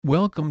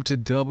Welcome to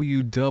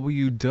www.vivo.se.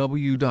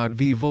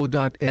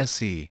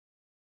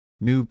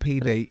 New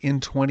payday in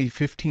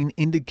 2015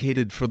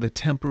 indicated for the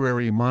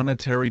temporary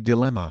monetary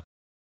dilemma.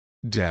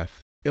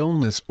 Death,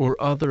 illness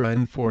or other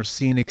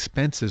unforeseen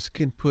expenses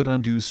can put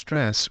undue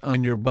stress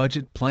on your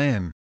budget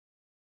plan.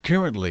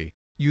 Currently,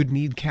 you'd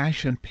need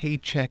cash and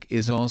paycheck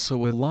is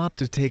also a lot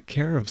to take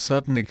care of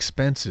sudden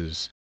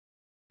expenses.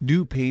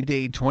 Due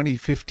Payday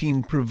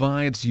 2015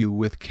 provides you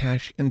with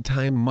cash in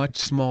time much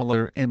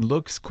smaller and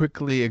looks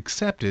quickly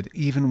accepted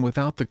even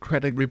without the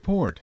credit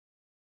report.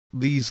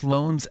 These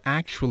loans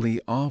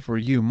actually offer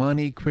you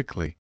money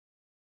quickly.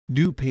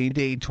 Due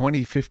Payday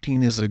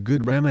 2015 is a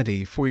good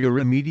remedy for your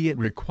immediate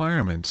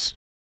requirements.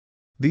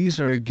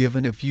 These are a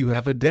given if you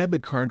have a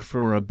debit card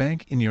for a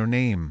bank in your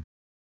name.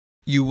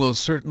 You will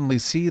certainly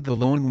see the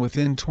loan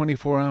within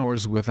 24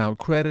 hours without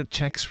credit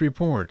checks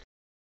report.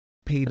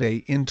 Payday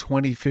in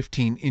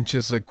 2015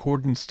 inches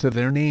accordance to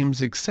their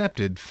names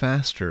accepted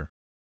faster.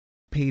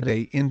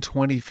 Payday in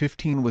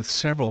 2015 with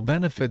several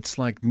benefits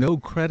like no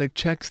credit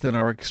checks that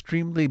are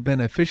extremely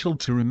beneficial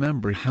to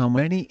remember how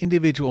many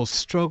individuals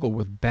struggle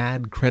with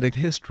bad credit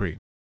history.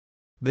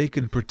 They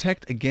could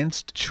protect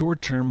against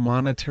short-term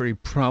monetary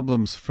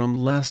problems from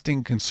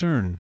lasting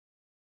concern.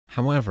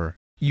 However,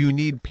 you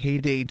need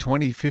Payday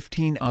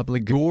 2015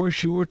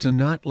 obligor to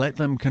not let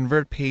them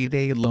convert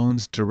payday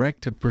loans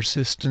direct to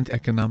persistent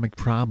economic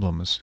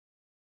problems.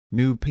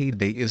 New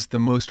Payday is the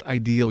most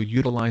ideal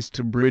utilized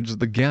to bridge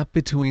the gap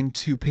between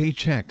two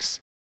paychecks.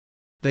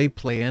 They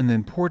play an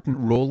important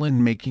role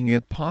in making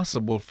it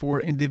possible for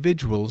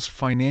individuals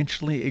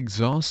financially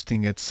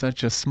exhausting at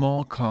such a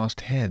small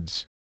cost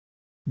heads.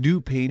 Due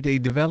Payday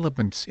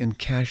developments in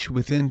cash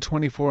within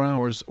 24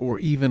 hours or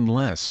even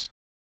less.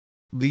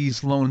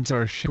 These loans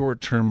are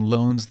short-term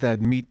loans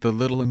that meet the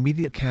little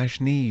immediate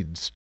cash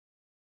needs.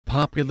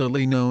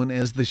 Popularly known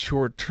as the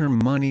short-term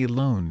money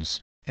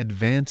loans,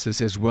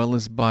 advances as well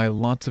as by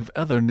lots of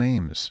other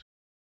names.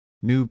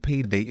 New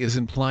Payday is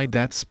implied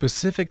that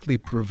specifically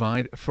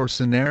provide for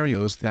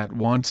scenarios that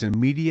wants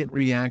immediate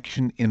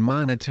reaction in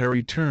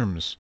monetary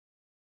terms.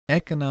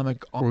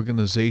 Economic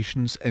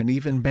organizations and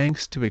even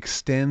banks to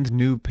extend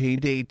New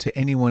Payday to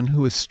anyone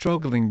who is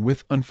struggling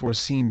with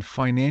unforeseen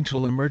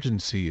financial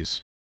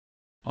emergencies.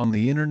 On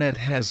the internet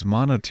has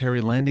monetary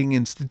lending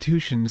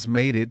institutions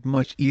made it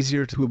much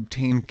easier to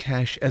obtain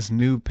cash as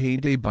New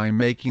Payday by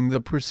making the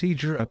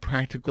procedure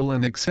practical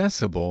and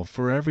accessible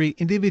for every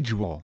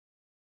individual.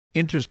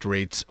 Interest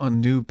rates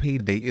on New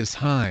Payday is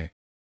high.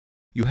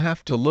 You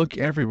have to look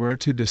everywhere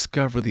to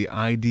discover the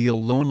ideal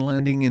loan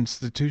lending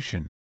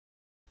institution.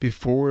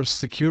 Before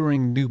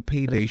securing New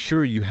Payday,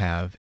 sure you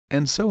have,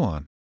 and so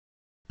on.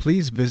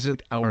 Please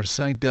visit our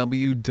site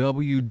www.vivo.se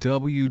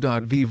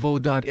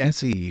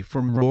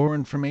for more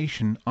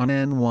information on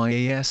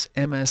NYSE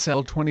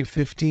MSL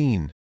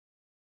 2015.